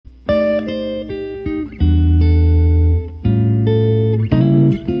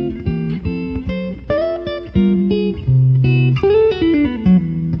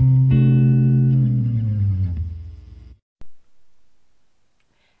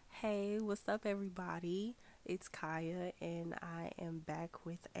Hey, what's up, everybody? It's Kaya, and I am back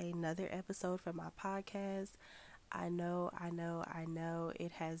with another episode for my podcast. I know,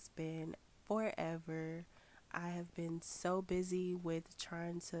 it has been forever. I have been so busy with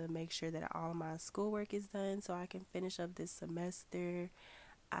trying to make sure that all my schoolwork is done so I can finish up this semester.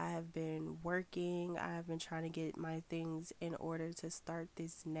 I have been working, I have been trying to get my things in order to start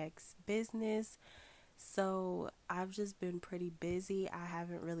this next business. So I've just been pretty busy. I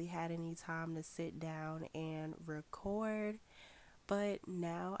haven't really had any time to sit down and record, but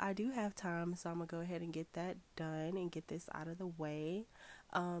now I do have time, so I'm gonna go ahead and get that done and get this out of the way.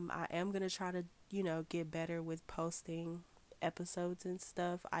 I am gonna try to, get better with posting episodes and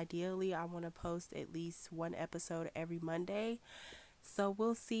stuff. Ideally, I want to post at least one episode every Monday, so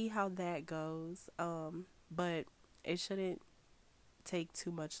we'll see how that goes. But it shouldn't take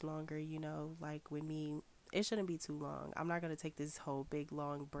too much longer, like with me, it shouldn't be too long. I'm not gonna take this whole big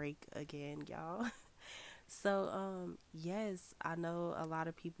long break again, y'all. So, yes, I know a lot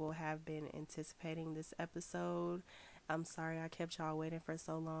of people have been anticipating this episode. I'm sorry I kept y'all waiting for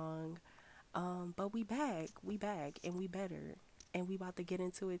so long. But we back, and we better. And we about to get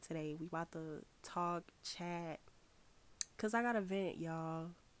into it today. We about to talk, chat, cause I got a vent, y'all.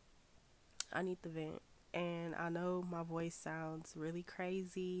 I need the vent. And I know my voice sounds really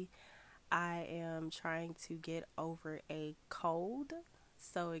crazy. I am trying to get over a cold,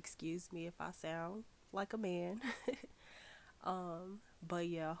 so excuse me if I sound like a man. But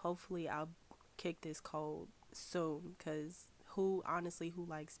yeah, hopefully I'll kick this cold soon cuz who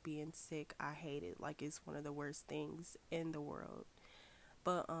likes being sick? I hate it. Like it's one of the worst things in the world.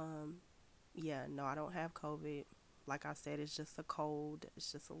 But yeah, no, I don't have COVID. Like I said, it's just a cold.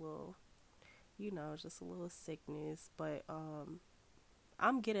 It's just a little, just a little sickness, but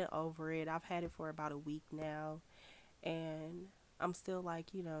I'm getting over it. I've had it for about a week now, and I'm still like,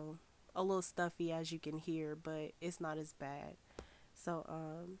 a little stuffy as you can hear, but it's not as bad. So,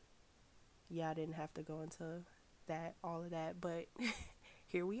 yeah, I didn't have to go into all of that, but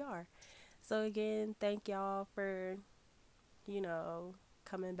here we are. So, again, thank y'all for, you know,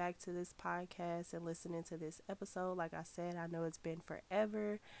 coming back to this podcast and listening to this episode. Like I said, I know it's been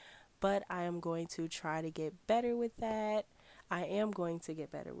forever, but I am going to try to get better with that. I am going to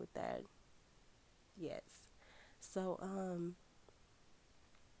get better with that. Yes. So,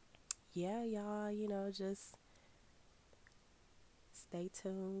 yeah, y'all, just stay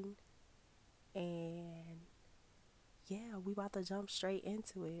tuned. And yeah, we about to jump straight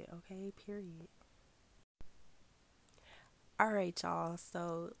into it, okay? Period. All right, y'all.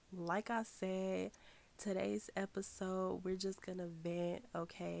 So, like I said, today's episode, we're just gonna vent,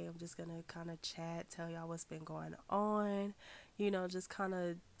 okay? I'm just gonna kind of chat, tell y'all what's been going on, just kind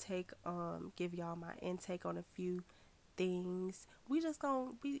of give y'all my intake on a few things. We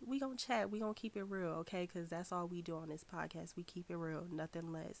gonna chat. We gonna keep it real, okay? Because that's all we do on this podcast. We keep it real,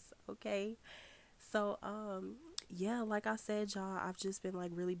 nothing less, okay? So, yeah, like I said, y'all, I've just been like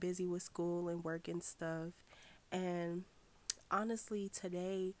really busy with school and work and stuff. And honestly,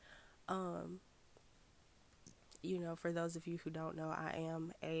 today, um, for those of you who don't know, I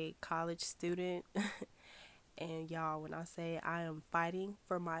am a college student. And y'all, when I say I am fighting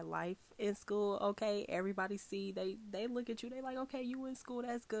for my life in school, okay, everybody see, they look at you, they like, okay, you in school,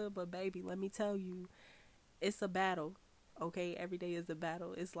 that's good, but baby, let me tell you, it's a battle, okay? Every day is a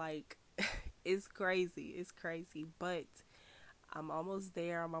battle. It's like, it's crazy, but I'm almost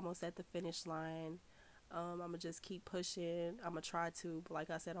there. I'm almost at the finish line. I'm gonna just keep pushing. I'm gonna try to, but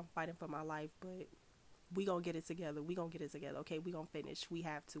like I said, I'm fighting for my life, but we gonna get it together. We gonna get it together, okay? We gonna finish. We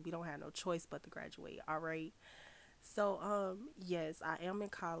have to. We don't have no choice but to graduate, all right? So, yes, I am in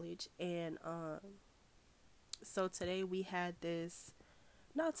college, and so today we had this.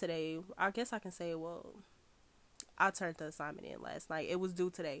 Not today. I guess I can say, well, I turned the assignment in last night. It was due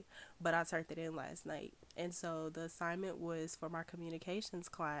today, but I turned it in last night. And so the assignment was for my communications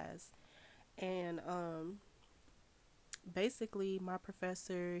class. And basically my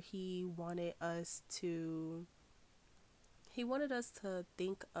professor, he wanted us to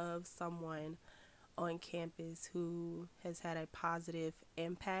think of someone on campus who has had a positive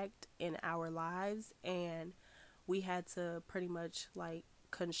impact in our lives, and we had to pretty much like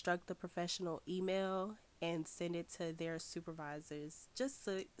construct the professional email and send it to their supervisors just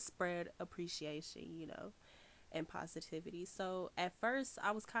to spread appreciation, and positivity. So at first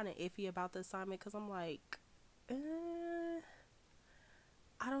I was kind of iffy about the assignment because I'm like, I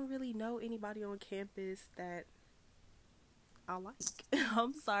don't really know anybody on campus that I like.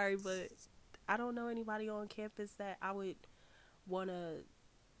 I'm sorry, but I don't know anybody on campus that I would want to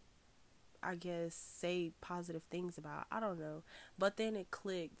I guess, say positive things about. I don't know. But then it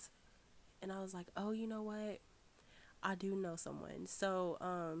clicked and I was like, oh, you know what? I do know someone.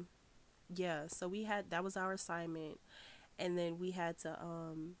 So, yeah, so we had, that was our assignment. And then we had to,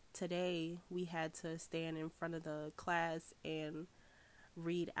 today we had to stand in front of the class and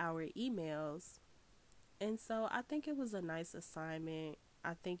read our emails. And so I think it was a nice assignment.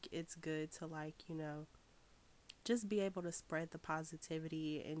 I think it's good to, like, just be able to spread the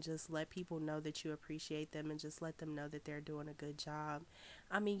positivity and just let people know that you appreciate them and just let them know that they're doing a good job.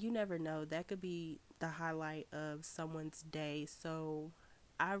 I mean, you never know. That could be the highlight of someone's day. So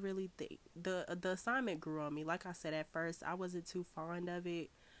I really think the assignment grew on me. Like I said, at first I wasn't too fond of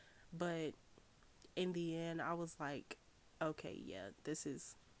it, but in the end I was like, okay, yeah, this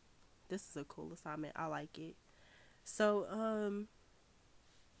is a cool assignment. I like it. So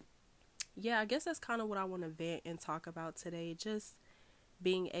yeah, I guess that's kind of what I want to vent and talk about today. Just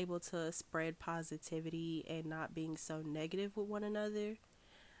being able to spread positivity and not being so negative with one another.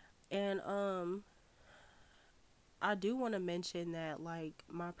 And I do want to mention that, like,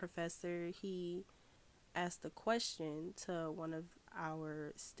 my professor, he asked a question to one of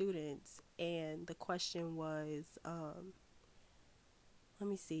our students, and the question was, let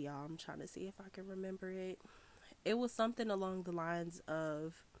me see, y'all. I'm trying to see if I can remember it. It was something along the lines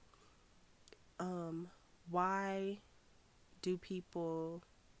of, why do people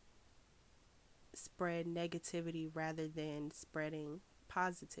spread negativity rather than spreading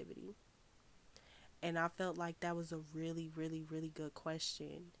positivity? And I felt like that was a really, really, really good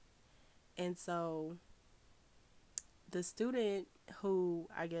question. And so the student who,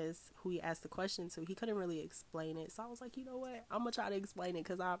 I guess, who he asked the question to, he couldn't really explain it. So I was like, you know what? I'm going to try to explain it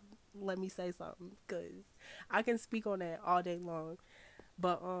let me say something, because I can speak on that all day long.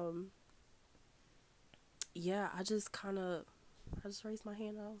 But, yeah, I just raised my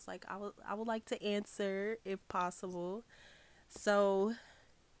hand and I was like, I would like to answer if possible. So,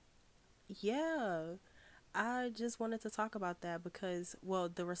 yeah, I just wanted to talk about that because, well,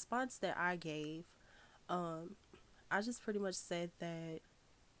 the response that I gave, I just pretty much said that,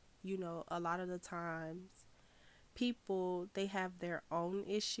 a lot of the times people, they have their own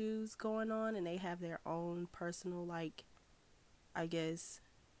issues going on and they have their own personal, like, I guess,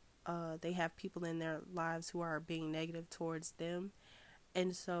 they have people in their lives who are being negative towards them.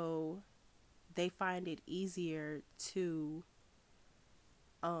 And so they find it easier to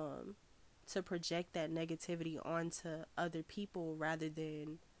project that negativity onto other people rather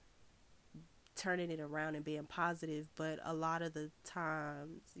than turning it around and being positive. But a lot of the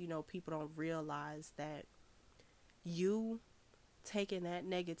times, people don't realize that you taking that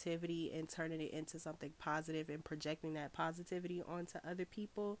negativity and turning it into something positive and projecting that positivity onto other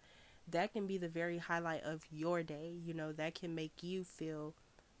people, that can be the very highlight of your day. That can make you feel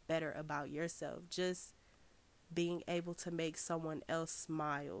better about yourself. Just being able to make someone else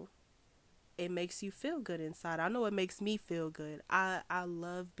smile, it makes you feel good inside. I know it makes me feel good. I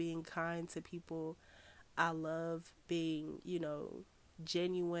love being kind to people. I love being,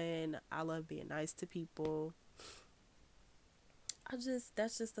 genuine. I love being nice to people.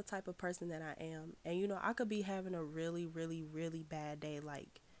 That's just the type of person that I am. And, I could be having a really, really, really bad day.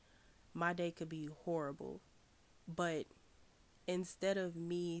 Like, my day could be horrible. But instead of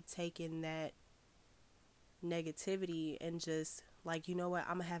me taking that negativity and just, like, you know what,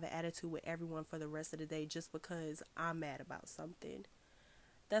 I'm gonna have an attitude with everyone for the rest of the day just because I'm mad about something,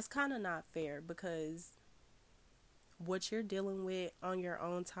 that's kind of not fair, because what you're dealing with on your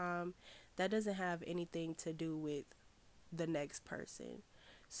own time, that doesn't have anything to do with the next person.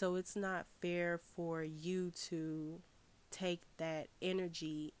 So it's not fair for you to take that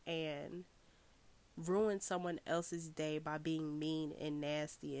energy and ruin someone else's day by being mean and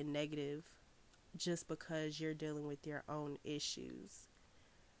nasty and negative just because you're dealing with your own issues.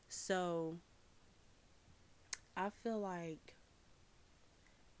 So I feel like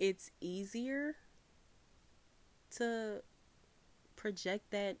it's easier to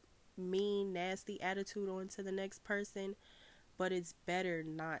project that mean, nasty attitude onto the next person, but it's better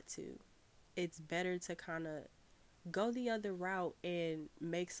not to. It's better to kind of go the other route and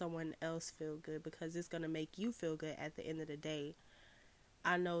make someone else feel good, because it's going to make you feel good at the end of the day.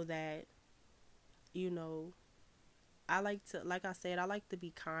 I know that, I like to, like I said, I like to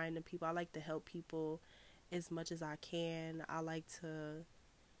be kind to people. I like to help people as much as I can. I like to,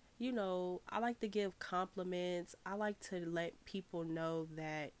 I like to give compliments. I like to let people know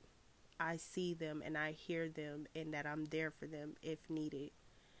that I see them and I hear them and that I'm there for them if needed.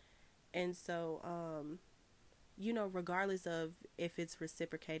 And so, regardless of if it's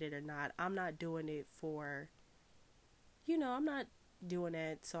reciprocated or not, I'm not doing it for, I'm not doing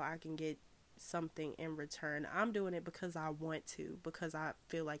that so I can get something in return. I'm doing it because I want to, because I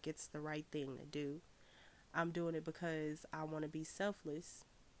feel like it's the right thing to do. I'm doing it because I want to be selfless,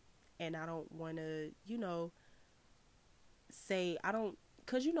 and I don't want to, say I don't,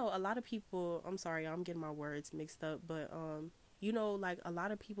 because a lot of people, I'm sorry, I'm getting my words mixed up, but like a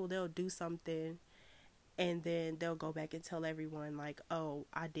lot of people, they'll do something and then they'll go back and tell everyone like, oh,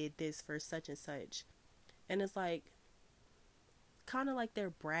 I did this for such and such. And it's like kind of like they're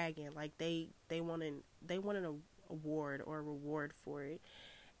bragging, like they want an award or a reward for it.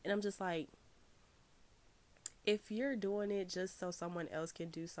 And I'm just like, if you're doing it just so someone else can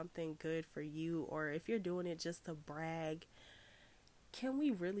do something good for you, or if you're doing it just to brag, can we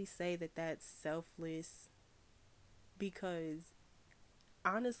really say that that's selfless? Because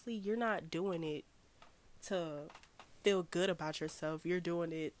honestly, you're not doing it to feel good about yourself. You're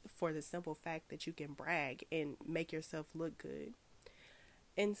doing it for the simple fact that you can brag and make yourself look good.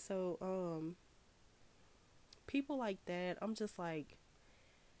 And so, people like that, I'm just like,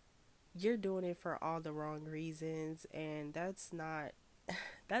 you're doing it for all the wrong reasons, and that's not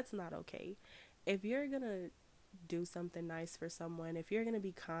okay. If you're gonna do something nice for someone, if you're gonna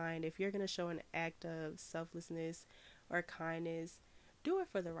be kind, if you're gonna show an act of selflessness or kindness, do it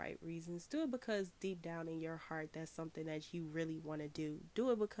for the right reasons. Do it because deep down in your heart, that's something that you really want to do. Do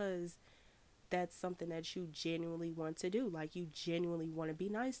it because that's something that you genuinely want to do. Like, you genuinely want to be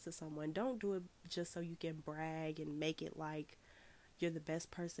nice to someone. Don't do it just so you can brag and make it like you're the best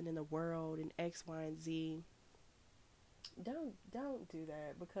person in the world and X, Y, and Z. Don't do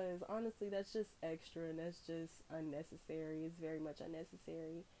that, because honestly, that's just extra and that's just unnecessary. It's very much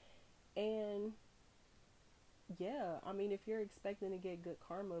unnecessary. And yeah, I mean, if you're expecting to get good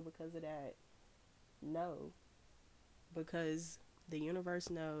karma because of that, no, because the universe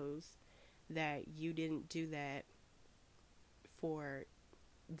knows that you didn't do that for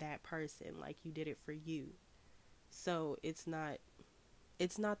that person, like you did it for you. So it's not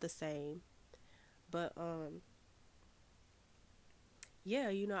the same. But yeah,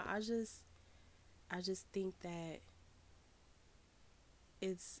 I just think that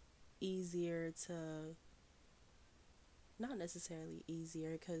it's easier to, not necessarily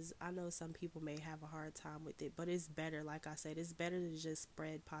easier, because I know some people may have a hard time with it, but it's better, like I said, it's better to just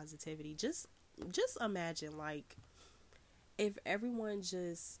spread positivity. Just imagine, like, if everyone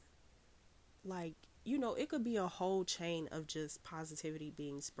just, like, it could be a whole chain of just positivity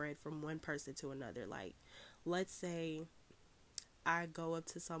being spread from one person to another. Like, let's say I go up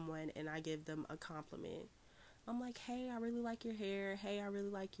to someone and I give them a compliment. I'm like, hey, I really like your hair. Hey, I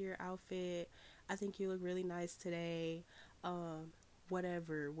really like your outfit. I think you look really nice today. Um,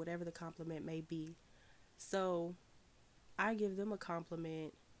 whatever the compliment may be. So I give them a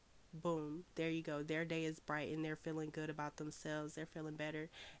compliment. Boom, there you go. Their day is bright and they're feeling good about themselves. They're feeling better.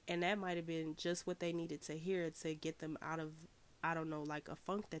 And that might have been just what they needed to hear to get them out of, I don't know, like a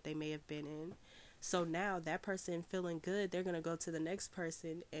funk that they may have been in. So now that person feeling good, they're going to go to the next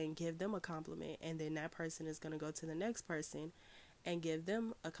person and give them a compliment. And then that person is going to go to the next person and give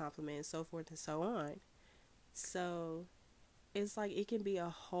them a compliment, and so forth and so on. So it's like it can be a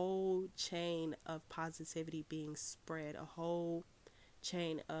whole chain of positivity being spread, a whole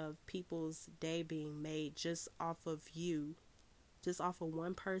chain of people's day being made just off of you, just off of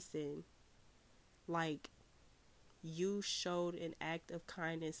one person. Like, you showed an act of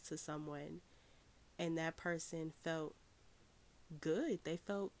kindness to someone and that person felt good. They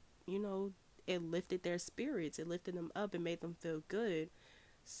felt, it lifted their spirits, it lifted them up and made them feel good.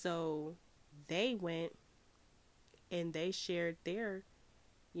 So they went and they shared their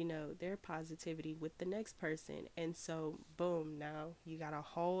positivity with the next person. And so, boom, now you got a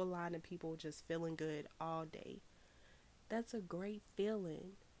whole lot of people just feeling good all day. That's a great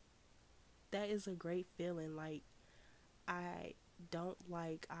feeling. That is a great feeling. Like, I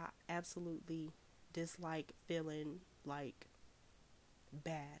absolutely dislike feeling like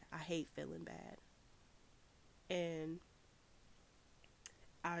bad. I hate feeling bad. And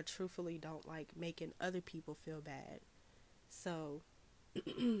I truthfully don't like making other people feel bad. So,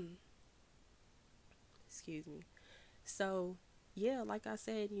 excuse me. So, yeah, like I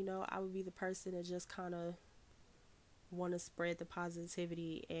said, I would be the person to just kind of want to spread the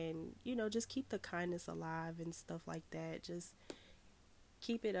positivity and, just keep the kindness alive and stuff like that. Just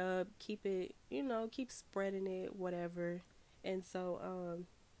keep it up, keep it, keep spreading it, whatever. And so,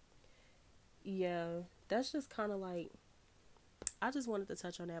 yeah, that's just kind of like, I just wanted to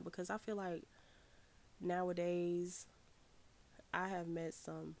touch on that because I feel like nowadays I have met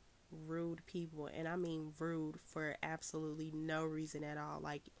some rude people, and I mean rude for absolutely no reason at all.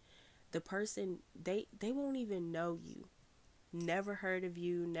 Like, the person, they won't even know you. never heard of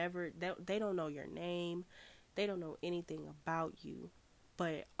you, never, they don't know your name, they don't know anything about you,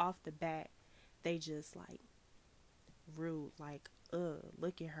 but off the bat, they just like rude, like,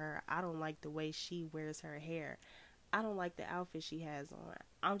 look at her. I don't like the way she wears her hair. I don't like the outfit she has on.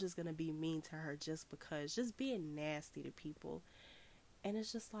 I'm just gonna be mean to her just because, just being nasty to people. And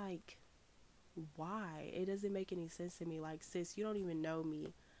it's just like, why? It doesn't make any sense to me. Like, sis, you don't even know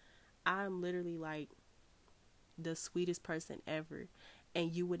me. I'm literally like the sweetest person ever.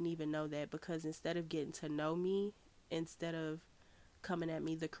 And you wouldn't even know that, because instead of getting to know me, instead of coming at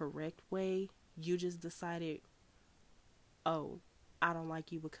me the correct way, you just decided, oh, I don't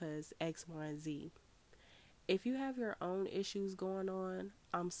like you because X, Y, and Z. If you have your own issues going on,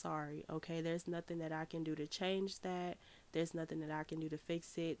 I'm sorry, okay? There's nothing that I can do to change that. There's nothing that I can do to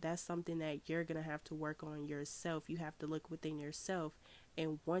fix it. That's something that you're going to have to work on yourself. You have to look within yourself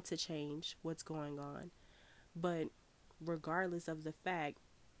and want to change what's going on. But regardless of the fact,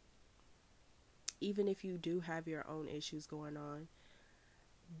 even if you do have your own issues going on,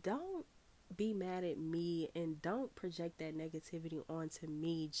 don't be mad at me and don't project that negativity onto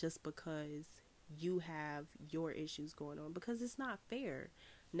me just because you have your issues going on, because it's not fair.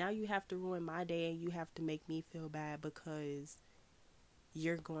 Now you have to ruin my day and you have to make me feel bad because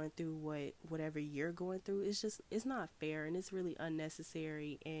you're going through whatever you're going through. It's not fair, and it's really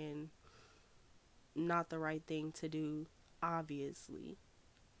unnecessary and not the right thing to do, obviously.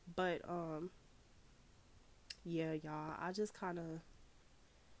 But yeah, y'all, I just kind of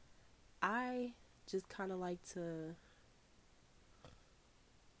like to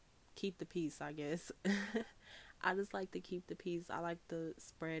keep the peace, I guess. I just like to keep the peace. I like to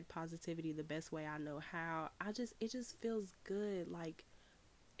spread positivity the best way I know how. It just feels good. Like,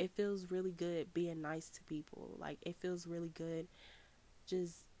 it feels really good being nice to people. Like, it feels really good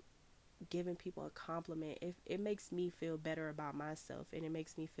just giving people a compliment. It makes me feel better about myself, and it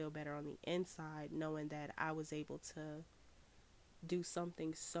makes me feel better on the inside knowing that I was able to do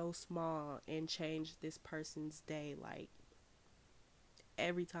something so small and change this person's day. Like,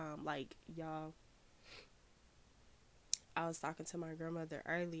 every time, like, y'all, I was talking to my grandmother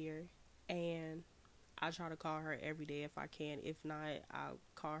earlier, and I try to call her every day if I can. If not, I'll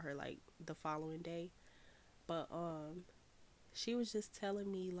call her like the following day. But she was just telling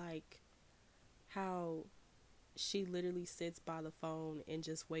me like how she literally sits by the phone and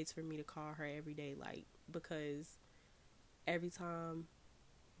just waits for me to call her every day, like, because every time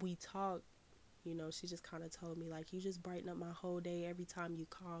we talk, she just kind of told me, like, you just brighten up my whole day every time you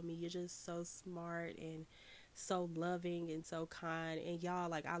call me. You're just so smart and so loving and so kind. And y'all,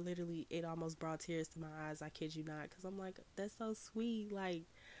 like, I literally, it almost brought tears to my eyes. I kid you not. Because I'm like, that's so sweet. Like,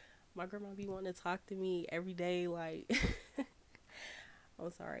 my grandma be wanting to talk to me every day. Like,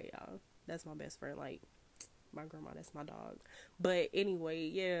 I'm sorry, y'all. That's my best friend. Like, my grandma, that's my dog. But anyway,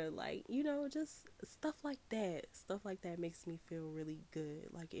 yeah, like, just stuff like that. Stuff like that makes me feel really good.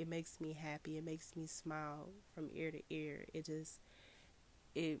 Like, it makes me happy. It makes me smile from ear to ear. It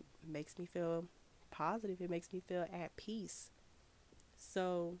makes me feel positive. It makes me feel at peace.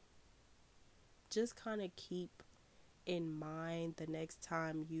 So just kind of keep in mind the next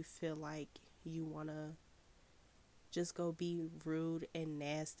time you feel like you want to just go be rude and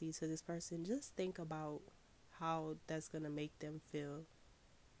nasty to this person, just think about how that's going to make them feel.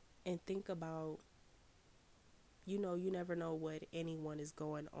 And think about, you never know what anyone is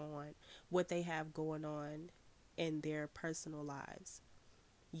going on, what they have going on in their personal lives.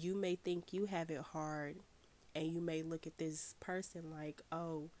 You may think you have it hard, and you may look at this person like,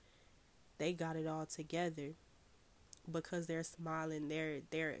 oh, they got it all together because they're smiling,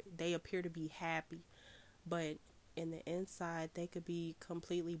 they appear to be happy. But in the inside, they could be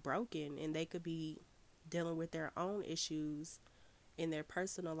completely broken, and they could be dealing with their own issues in their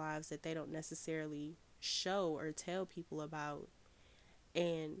personal lives that they don't necessarily show or tell people about.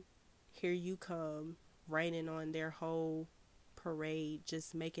 And here you come raining on their whole parade,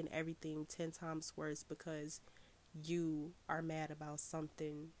 just making everything 10 times worse because you are mad about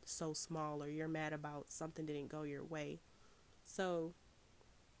something so small, or you're mad about something that didn't go your way. So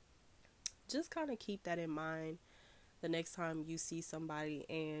just kind of keep that in mind the next time you see somebody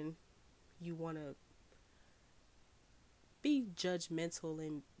and you want to be judgmental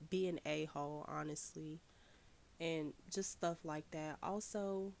and be an a-hole, honestly, and just stuff like that.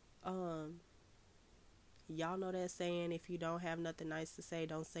 Also, y'all know that saying, if you don't have nothing nice to say,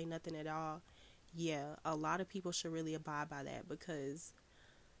 don't say nothing at all. Yeah, a lot of people should really abide by that, because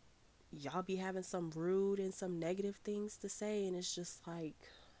y'all be having some rude and some negative things to say, and it's just like,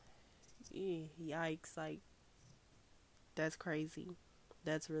 yikes, like, that's crazy.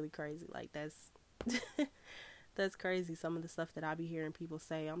 That's really crazy. Like, that's That's crazy. Some of the stuff that I be hearing people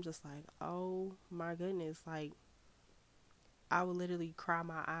say, I'm just like, oh my goodness. Like, I would literally cry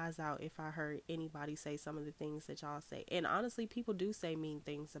my eyes out if I heard anybody say some of the things that y'all say. And honestly, people do say mean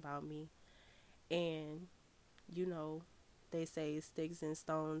things about me. And, you know, they say sticks and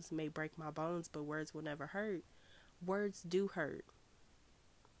stones may break my bones, but words will never hurt. Words do hurt.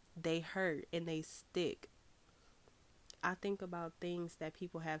 They hurt and they stick. I think about things that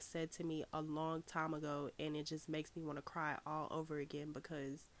people have said to me a long time ago, and it just makes me want to cry all over again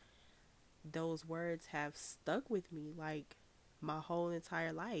because those words have stuck with me like my whole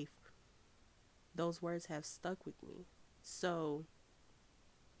entire life. Those words have stuck with me. So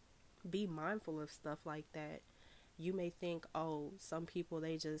be mindful of stuff like that. You may think, oh, some people,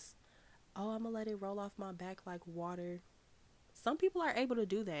 they just, oh, I'm going to let it roll off my back like water. Some people are able to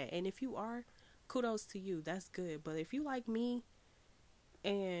do that. And if you are, kudos to you. That's good. But if you like me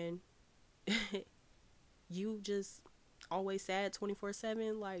and you just always sad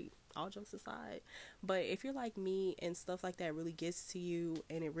 24/7, like, all jokes aside. But if you're like me and stuff like that really gets to you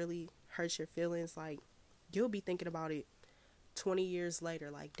and it really hurts your feelings, like, you'll be thinking about it 20 years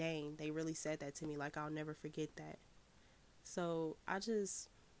later. Like, dang, they really said that to me. Like, I'll never forget that. So I just,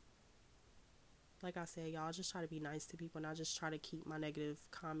 like I said, y'all, just try to be nice to people, and I just try to keep my negative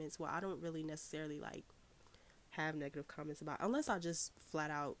comments. Well, I don't really necessarily like have negative comments about, unless I just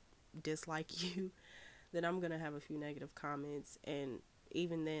flat out dislike you, then I'm gonna have a few negative comments. And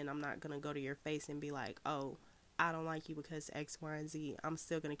even then, I'm not gonna go to your face and be like, oh, I don't like you because X, Y, and Z. I'm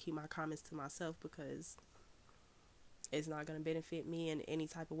still gonna keep my comments to myself because it's not gonna benefit me in any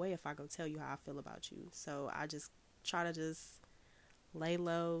type of way if I go tell you how I feel about you. So I just try to just lay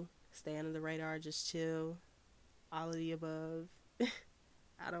low, stay under the radar, just chill, all of the above.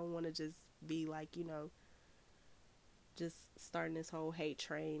 I don't want to just be like, just starting this whole hate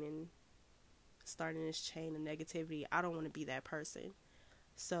train and starting this chain of negativity. I don't want to be that person.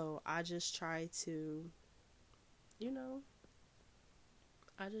 So I just try to,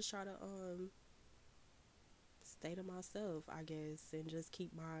 I just try to stay to myself, I guess, and just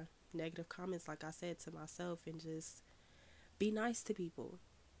keep my negative comments, like I said, to myself, and just be nice to people.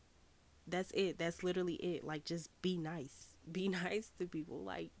 That's it. That's literally it. Like, just be nice. Be nice to people.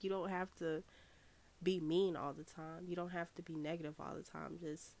 Like, you don't have to be mean all the time. You don't have to be negative all the time.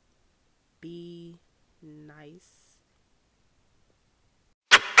 Just be nice.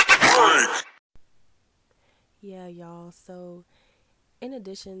 Yeah, y'all. So, in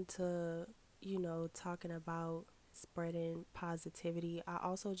addition to, talking about spreading positivity, I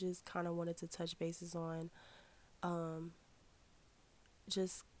also just kind of wanted to touch bases on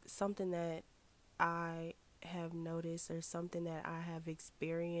just something that I have noticed, or something that I have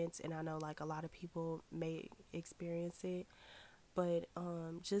experienced, and I know like a lot of people may experience it, but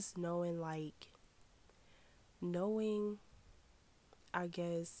just knowing, I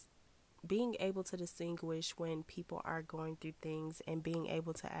guess, being able to distinguish when people are going through things, and being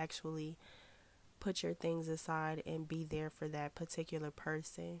able to actually put your things aside and be there for that particular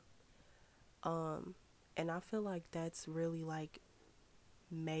person. And I feel like that's really like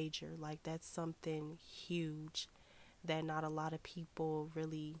major. Like, that's something huge that not a lot of people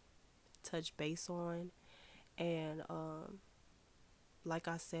really touch base on. And like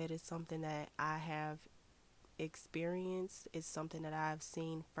I said, it's something that I have experienced. It's something that I've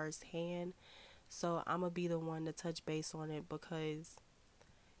seen firsthand. So I'm gonna be the one to touch base on it because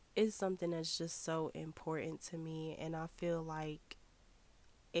it's something that's just so important to me. And I feel like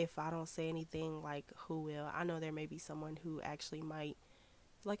if I don't say anything, like, who will? I know there may be someone who actually might,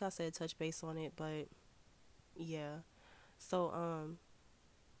 like I said, touch base on it. But yeah. So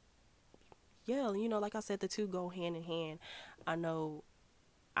yeah, like I said, the two go hand in hand. I know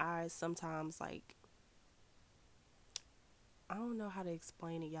I sometimes, like, I don't know how to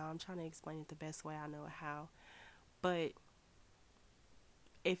explain it, y'all. I'm trying to explain it the best way I know how. But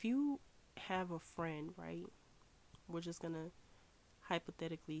if you have a friend, right? We're just going to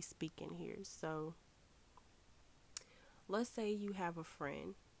hypothetically speak in here. So let's say you have a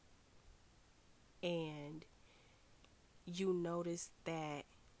friend and you notice that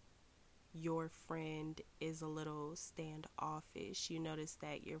your friend is a little standoffish. You notice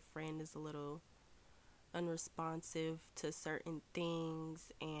that your friend is a little unresponsive to certain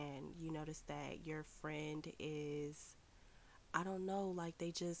things, and you notice that your friend is, I don't know, like,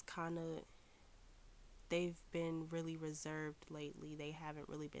 they just kind of, they've been really reserved lately. They haven't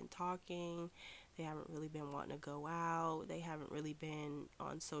really been talking. They haven't really been wanting to go out. They haven't really been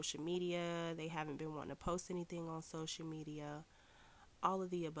on social media. They haven't been wanting to post anything on social media. All of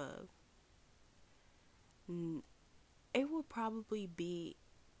the above. It will probably be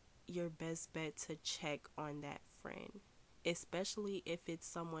your best bet to check on that friend, especially if it's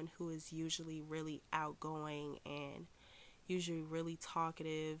someone who is usually really outgoing and usually really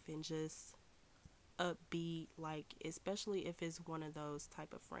talkative and just upbeat, like especially if it's one of those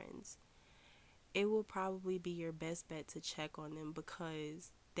type of friends. It will probably be your best bet to check on them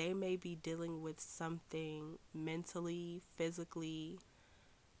because they may be dealing with something mentally, physically,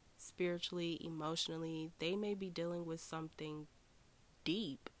 spiritually, emotionally. They may be dealing with something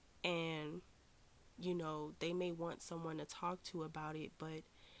deep, and they may want someone to talk to about it, but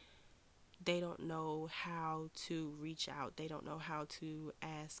they don't know how to reach out. They don't know how to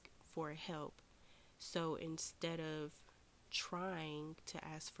ask for help. So instead of trying to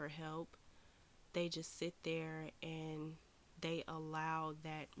ask for help, they just sit there and they allow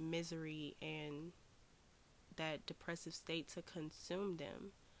that misery and that depressive state to consume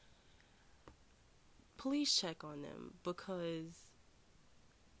them. Please check on them because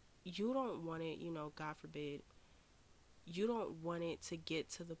you don't want it, God forbid, you don't want it to get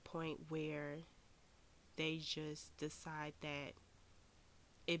to the point where they just decide that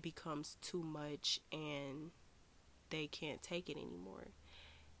it becomes too much and they can't take it anymore.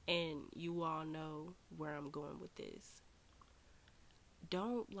 And you all know where I'm going with this.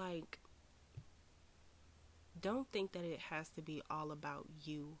 Don't think that it has to be all about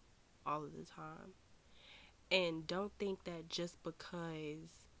you all of the time. And don't think that just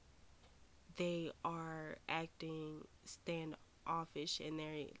because they are acting standoffish and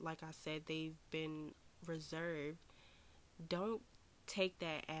they're, like I said, they've been reserved, don't take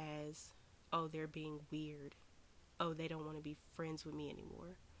that as, oh, they're being weird. Oh, they don't want to be friends with me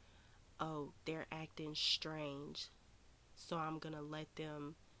anymore. Oh, they're acting strange, so I'm going to let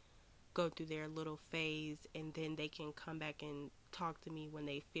them go through their little phase and then they can come back and talk to me when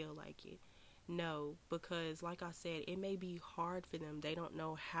they feel like it. No, because like I said, it may be hard for them. They don't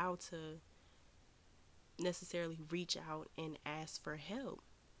know how to necessarily reach out and ask for help.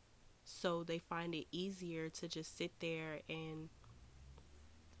 So they find it easier to just sit there and,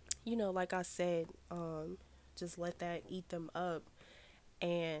 like I said, just let that eat them up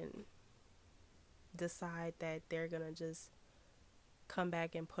and decide that they're going to just come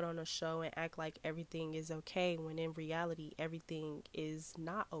back and put on a show and act like everything is okay when in reality everything is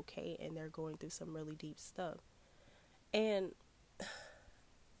not okay and they're going through some really deep stuff. And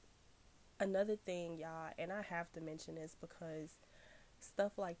another thing, y'all, and I have to mention this because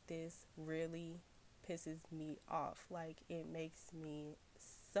stuff like this really pisses me off. Like, it makes me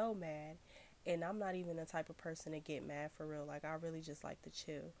so mad. And I'm not even the type of person to get mad for real. Like, I really just like to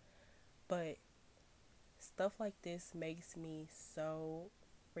chill. But stuff like this makes me so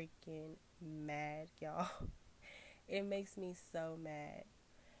freaking mad, y'all. It makes me so mad.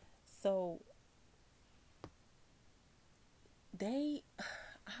 So,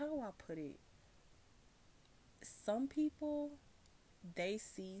 how do I put it? Some people, they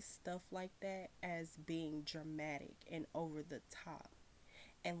see stuff like that as being dramatic and over the top.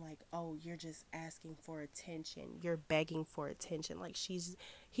 And like, oh, you're just asking for attention. You're begging for attention. Like,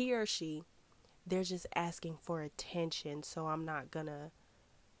 he or she, they're just asking for attention. So I'm not gonna,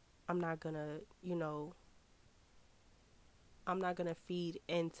 I'm not gonna feed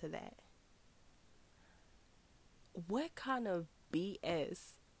into that. What kind of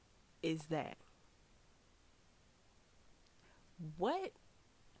BS is that? What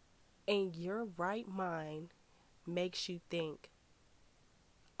in your right mind makes you think,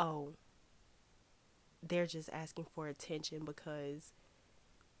 oh, they're just asking for attention because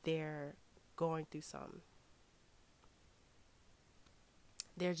they're going through something?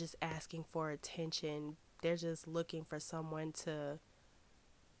 They're just asking for attention. They're just looking for someone to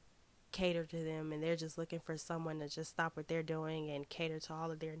cater to them, and they're just looking for someone to just stop what they're doing and cater to all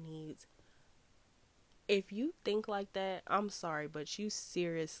of their needs. If you think like that, I'm sorry, but you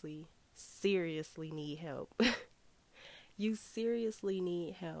seriously need help. You seriously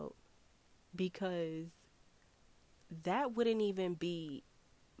need help, because that wouldn't even be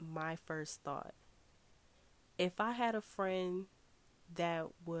my first thought. If I had a friend that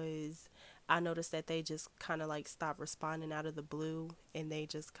I noticed that they just kind of like stopped responding out of the blue and they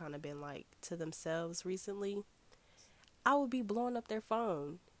just kind of been like to themselves recently, I would be blowing up their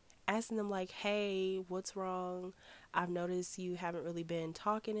phone, asking them like, hey, what's wrong? I've noticed you haven't really been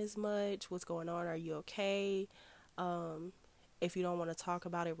talking as much. What's going on? Are you okay? If you don't want to talk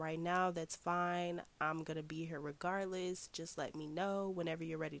about it right now, that's fine. I'm going to be here regardless. Just let me know whenever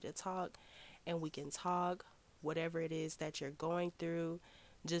you're ready to talk and we can talk. Whatever it is that you're going through,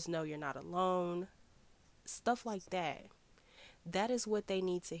 just know you're not alone. Stuff like that. That is what they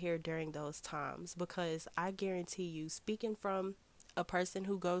need to hear during those times, because I guarantee you, speaking from a person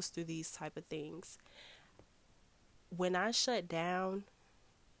who goes through these type of things, when I shut down,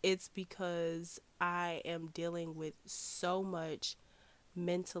 it's because I am dealing with so much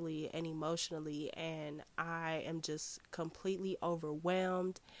mentally and emotionally, and I am just completely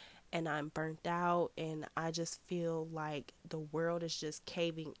overwhelmed, and I'm burnt out, and I just feel like the world is just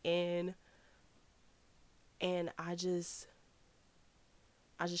caving in, and I just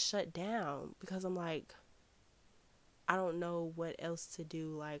shut down because I'm like, I don't know what else to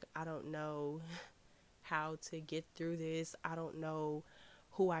do. Like, I don't know how to get through this. I don't know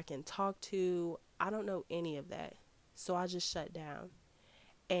who I can talk to. I don't know any of that. So I just shut down.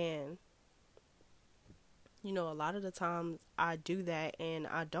 And, a lot of the times I do that and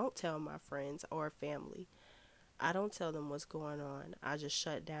I don't tell my friends or family. I don't tell them what's going on. I just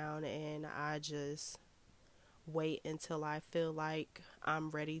shut down and I just wait until I feel like I'm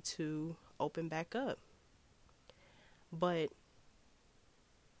ready to open back up. But,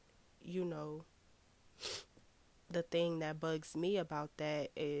 you know, the thing that bugs me about that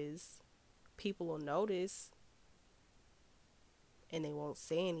is people will notice and they won't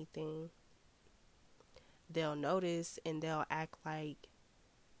say anything. They'll notice and they'll act like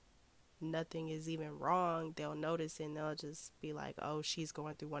nothing is even wrong. They'll notice and they'll just be like, "Oh, she's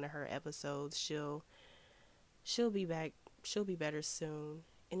going through one of her episodes. She'll be back. She'll be better soon."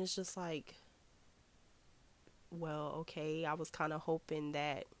 And it's just like, well, okay, I was kind of hoping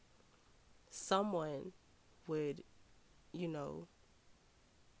that someone would, you know,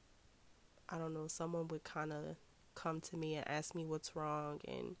 I don't know, someone would kind of come to me and ask me what's wrong,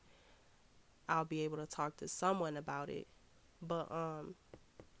 and I'll be able to talk to someone about it. But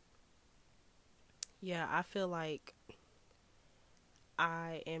yeah, I feel like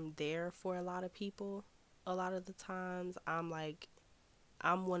I am there for a lot of people. A lot of the times I'm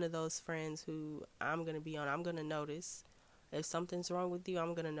one of those friends who I'm going to notice if something's wrong with you.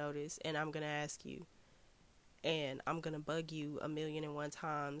 I'm going to notice and I'm going to ask you, and I'm going to bug you a million and one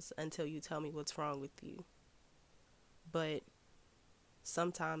times until you tell me what's wrong with you. But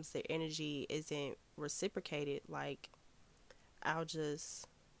sometimes the energy isn't reciprocated. Like, I'll just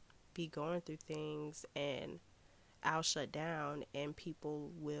be going through things and I'll shut down and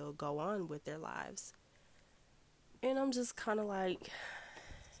people will go on with their lives. And I'm just kind of like,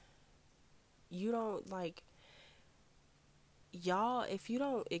 you don't like, y'all, if you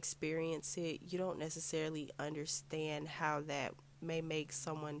don't experience it, you don't necessarily understand how that may make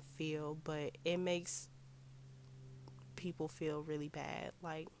someone feel, but it makes people feel really bad.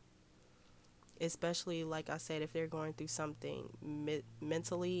 Like, especially, like I said, if they're going through something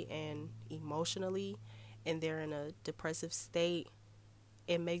mentally and emotionally and they're in a depressive state,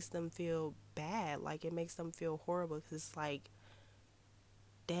 it makes them feel bad. Like, it makes them feel horrible because it's like,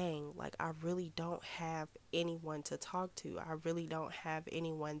 dang, like, I really don't have anyone to talk to. I really don't have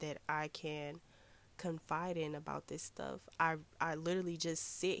anyone that I can confide in about this stuff. I literally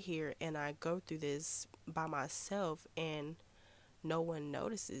just sit here and I go through this by myself, and no one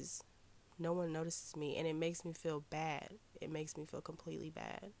notices. No one notices me, and it makes me feel bad. It makes me feel completely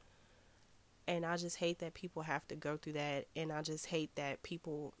bad. And I just hate that people have to go through that, and I just hate that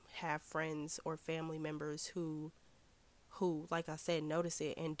people have friends or family members who like I said, notice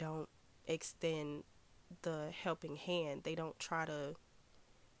it and don't extend the helping hand. They don't try to,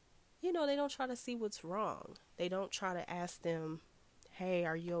 they don't try to see what's wrong. They don't try to ask them, "Hey,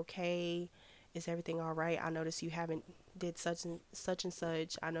 are you okay? Is everything all right? I noticed you haven't did such and such and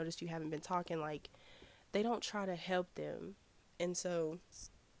such. I noticed you haven't been talking." Like, they don't try to help them. And so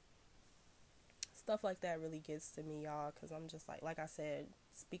stuff like that really gets to me, y'all, because I'm just like I said,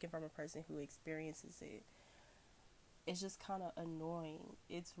 speaking from a person who experiences it, it's just kind of annoying.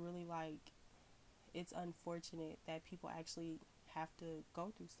 It's really like, it's unfortunate that people actually have to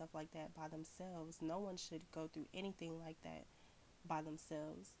go through stuff like that by themselves. No one should go through anything like that by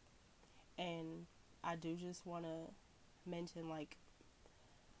themselves. And I do just want to mention, like,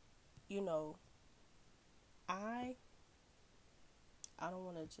 you know, I I don't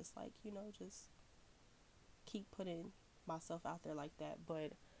want to just like, just keep putting myself out there like that,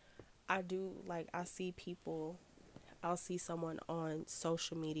 but I do, like, I'll see someone on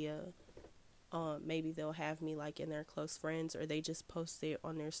social media. Maybe they'll have me like in their close friends, or they just post it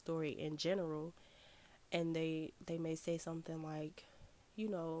on their story in general, and they may say something like,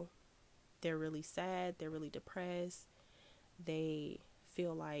 they're really sad, they're really depressed, they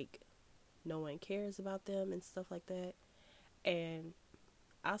feel like no one cares about them and stuff like that. And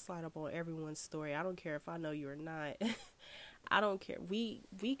I slide up on everyone's story. I don't care if I know you or not. I don't care. We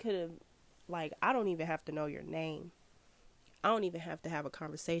could have, like, I don't even have to know your name. I don't even have to have a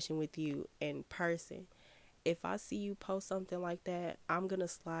conversation with you in person. If I see you post something like that, I'm going to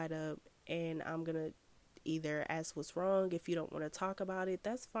slide up and I'm going to either ask what's wrong. If you don't want to talk about it,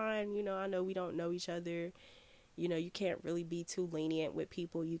 that's fine. I know we don't know each other. You can't really be too lenient with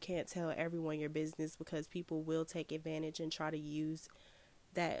people. You can't tell everyone your business because people will take advantage and try to use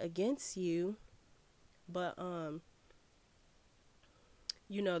that against you. But that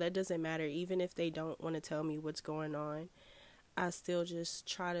doesn't matter. Even if they don't want to tell me what's going on, I still just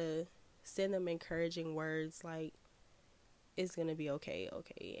try to send them encouraging words like, it's gonna be okay,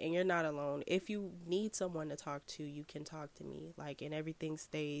 and you're not alone. If you need someone to talk to, you can talk to me, and everything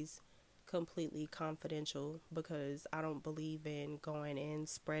stays completely confidential, because I don't believe in going and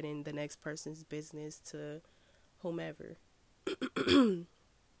spreading the next person's business to whomever.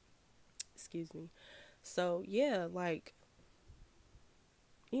 Excuse me. So yeah,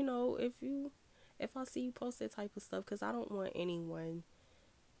 if I see you post that type of stuff, because I don't want anyone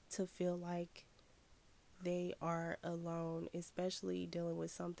to feel like they are alone, especially dealing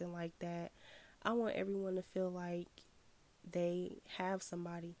with something like that. I want everyone to feel like they have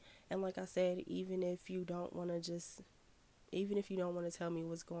somebody. And like I said, even if you don't want to tell me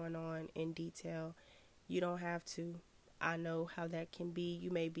what's going on in detail, you don't have to. I know how that can be. You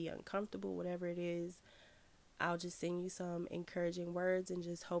may be uncomfortable, whatever it is. I'll just send you some encouraging words and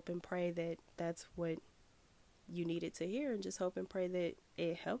just hope and pray that that's what you needed to hear, and just hope and pray that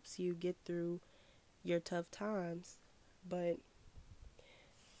it helps you get through your tough times. But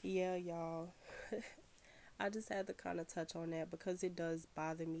yeah, y'all, I just had to kind of touch on that because it does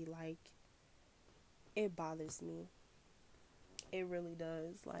bother me. It bothers me. It really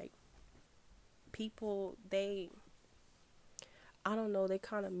does. People, I don't know, they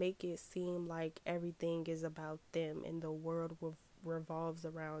kind of make it seem like everything is about them and the world revolves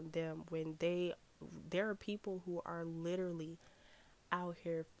around them, when there are people who are literally out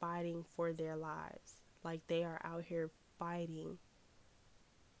here fighting for their lives. They are out here fighting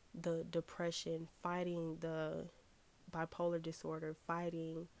the depression, fighting the bipolar disorder,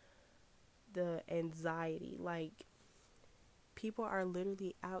 fighting the anxiety. People are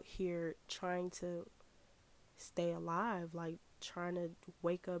literally out here trying to stay alive, trying to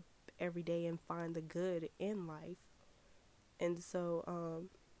wake up every day and find the good in life. And so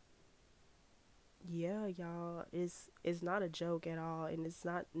yeah, y'all, it's not a joke at all, and it's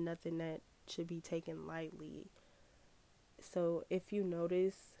not nothing that should be taken lightly. So if you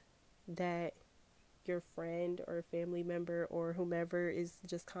notice that your friend or family member or whomever is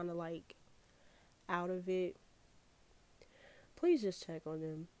just kind of out of it, please just check on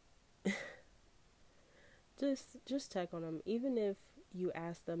them. just check on them. Even if you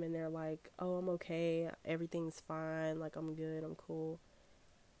ask them and they're like, "Oh, I'm okay, everything's fine, I'm good, I'm cool."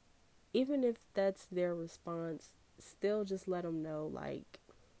 Even if that's their response, still just let them know,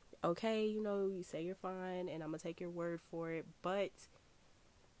 okay, you say you're fine and I'm gonna take your word for it, but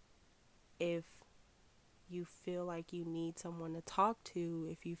if you feel like you need someone to talk to,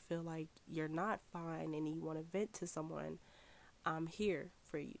 if you feel like you're not fine and you want to vent to someone, I'm here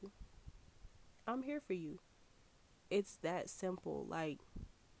for you. I'm here for you. It's that simple.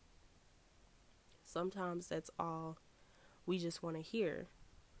 Sometimes that's all we just want to hear.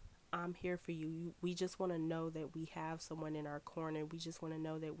 I'm here for you. We just want to know that we have someone in our corner. We just want to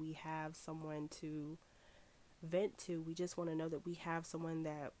know that we have someone to vent to. We just want to know that we have someone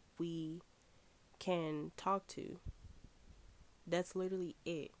that we can talk to. That's literally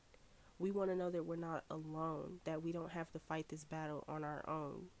it. We want to know that we're not alone, that we don't have to fight this battle on our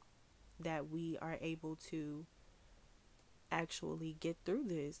own, that we are able to actually get through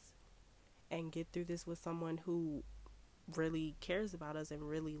this, and get through this with someone who really cares about us and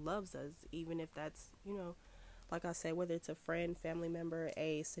really loves us, even if that's, like I said, whether it's a friend, family member,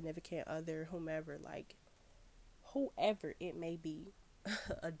 a significant other, whomever it may be,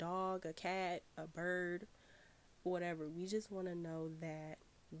 a dog, a cat, a bird, whatever. We just want to know that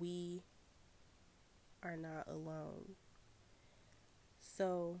we are not alone.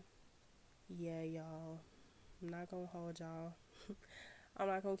 So, yeah, y'all, I'm not gonna hold y'all. I'm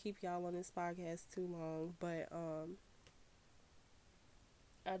not gonna keep y'all on this podcast too long, but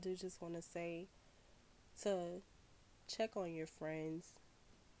I do just want to say to check on your friends.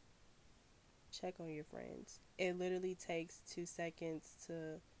 Check on your friends. It literally takes 2 seconds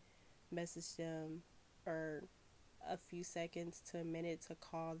to message them, or a few seconds to a minute to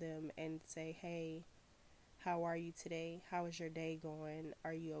call them and say, "Hey, how are you today? How is your day going?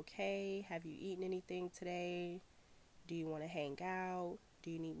 Are you okay? Have you eaten anything today? Do you want to hang out? Do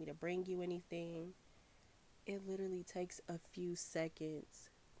you need me to bring you anything?" It literally takes a few seconds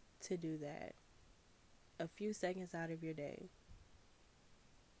to do that. A few seconds out of your day.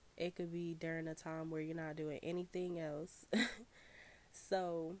 It could be during a time where you're not doing anything else.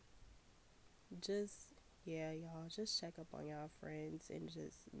 So just yeah, y'all, just check up on y'all friends and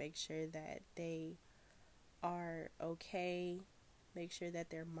just make sure that they are okay. Make sure that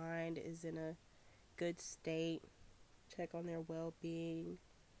their mind is in a good state. Check on their well being.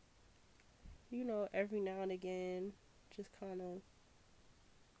 Every now and again, just kind of,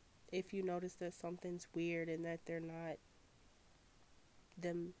 if you notice that something's weird and that they're not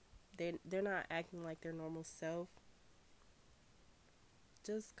them, they're not acting like their normal self,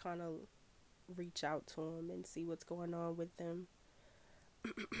 just kind of reach out to them and see what's going on with them.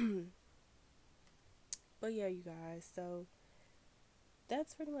 But yeah, you guys, so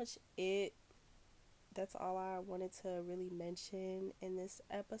that's pretty much it. That's all I wanted to really mention in this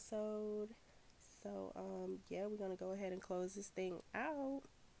episode. So, yeah, we're gonna go ahead and close this thing out.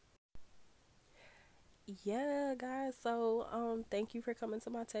 Yeah, guys. So, thank you for coming to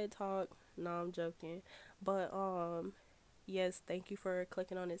my TED Talk. No, I'm joking, but yes, thank you for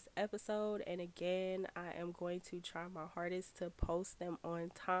clicking on this episode. And again, I am going to try my hardest to post them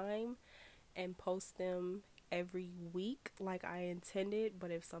on time and post them every week like I intended. But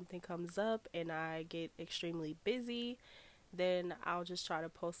if something comes up and I get extremely busy, then I'll just try to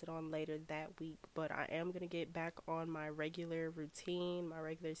post it on later that week. But I am going to get back on my regular routine, my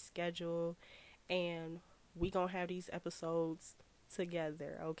regular schedule, and we going to have these episodes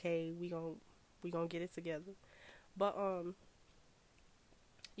together, okay? We going to get it together. But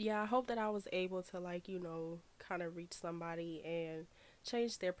yeah, I hope that I was able to, like, kind of reach somebody and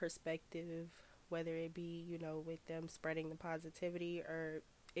change their perspective, whether it be, with them spreading the positivity, or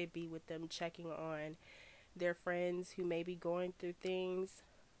it be with them checking on their friends who may be going through things.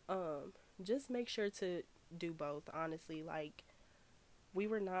 Just make sure to do both, honestly. Like, we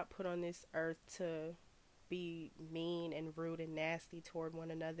were not put on this earth to be mean and rude and nasty toward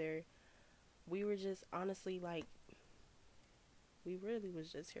one another. We were just, honestly, like, we really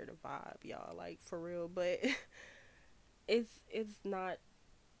was just here to vibe, y'all, like, for real. But it's not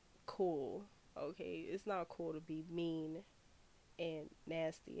cool, okay? It's not cool to be mean and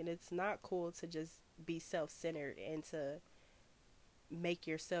nasty, and it's not cool to just be self-centered and to make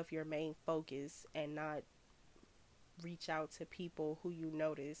yourself your main focus and not reach out to people who you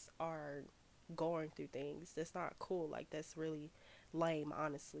notice are going through things. That's not cool. Like, that's really lame,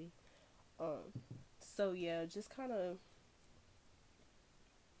 honestly. So yeah, just kind of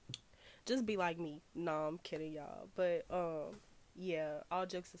just be like me. No, I'm kidding, y'all. But yeah, all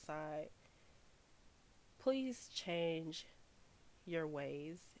jokes aside, please change your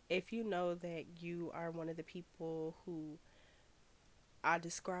ways. If you know that you are one of the people who I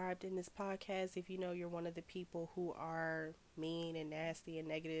described in this podcast, if you know you're one of the people who are mean and nasty and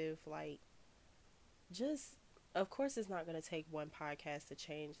negative, like, just, of course, it's not going to take one podcast to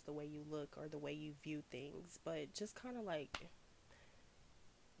change the way you look or the way you view things, but just kind of like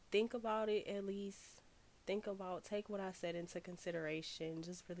think about it at least. Think about, take what I said into consideration.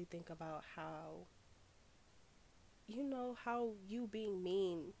 Just really think about how you being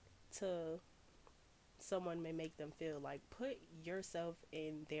mean to someone may make them feel. Like, put yourself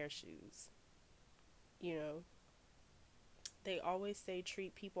in their shoes. You know, they always say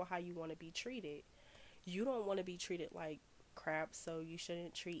treat people how you want to be treated. You don't want to be treated like crap, so you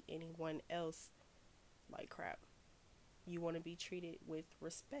shouldn't treat anyone else like crap. You want to be treated with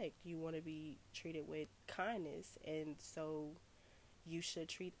respect. You want to be treated with kindness, and so you should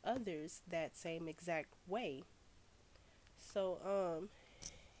treat others that same exact way. So,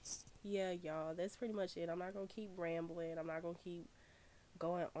 yeah, y'all, that's pretty much it. I'm not gonna keep rambling. I'm not gonna keep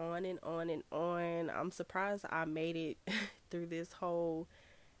going on and on and on. I'm surprised I made it through this whole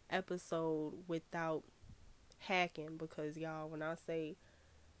episode without hacking, because y'all, when I say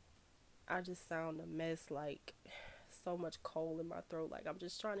I just sound a mess, like, so much coal in my throat, like I'm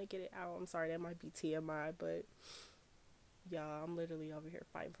just trying to get it out. I'm sorry, that might be TMI, but y'all, I'm literally over here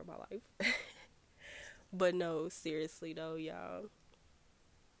fighting for my life. But no, seriously though, y'all,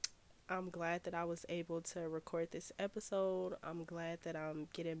 I'm glad that I was able to record this episode. I'm glad that I'm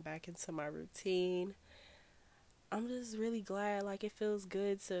getting back into my routine. I'm just really glad, like, it feels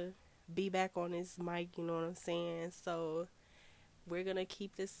good to be back on this mic, you know what I'm saying? So we're gonna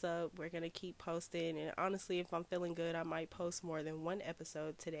keep this up. We're gonna keep posting, and honestly, if I'm feeling good, I might post more than one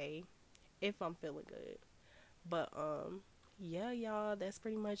episode today if I'm feeling good. But yeah, y'all, that's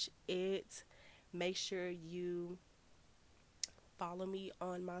pretty much it. Make sure you follow me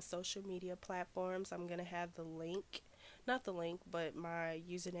on my social media platforms. I'm gonna have the link, not the link, but my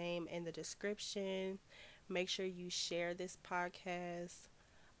username in the description. Make sure you share this podcast.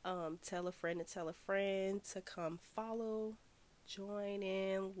 Tell a friend to tell a friend to come follow, join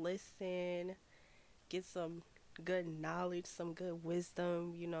in, listen, get some good knowledge, some good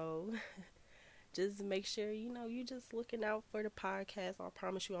wisdom, just make sure you just looking out for the podcast. I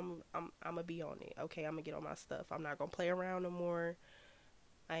promise you, I'm gonna be on it. Okay, I'm gonna get on my stuff. I'm not gonna play around no more.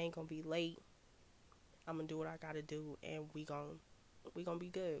 I ain't gonna be late. I'm gonna do what I gotta do, and we gonna be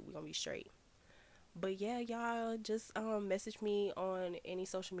good. We gonna be straight. But yeah, y'all just message me on any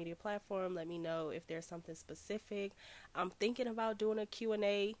social media platform. Let me know if there's something specific. I'm thinking about doing a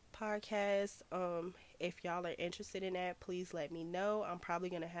Q&A podcast. If y'all are interested in that, please let me know. I'm probably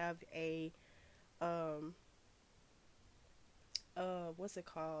gonna have a um what's it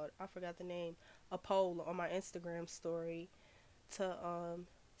called? I forgot the name. A poll on my Instagram story to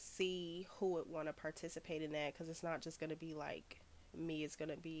see who would want to participate in that, because it's not just gonna be like me. It's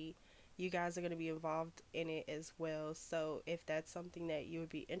gonna be you guys are gonna be involved in it as well. So if that's something that you would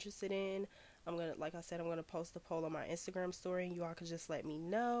be interested in, like I said, I'm gonna post the poll on my Instagram story, and you all can just let me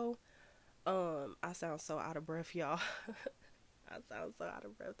know. I sound so out of breath, y'all. I sound so out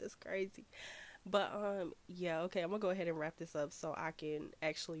of breath. It's crazy. But yeah, okay, I'm gonna go ahead and wrap this up so I can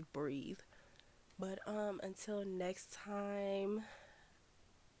actually breathe. But until next time,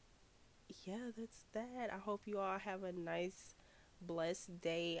 yeah, that's that. I hope you all have a nice, blessed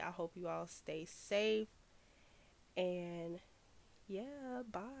day. I hope you all stay safe. And yeah,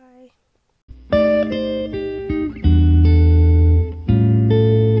 bye.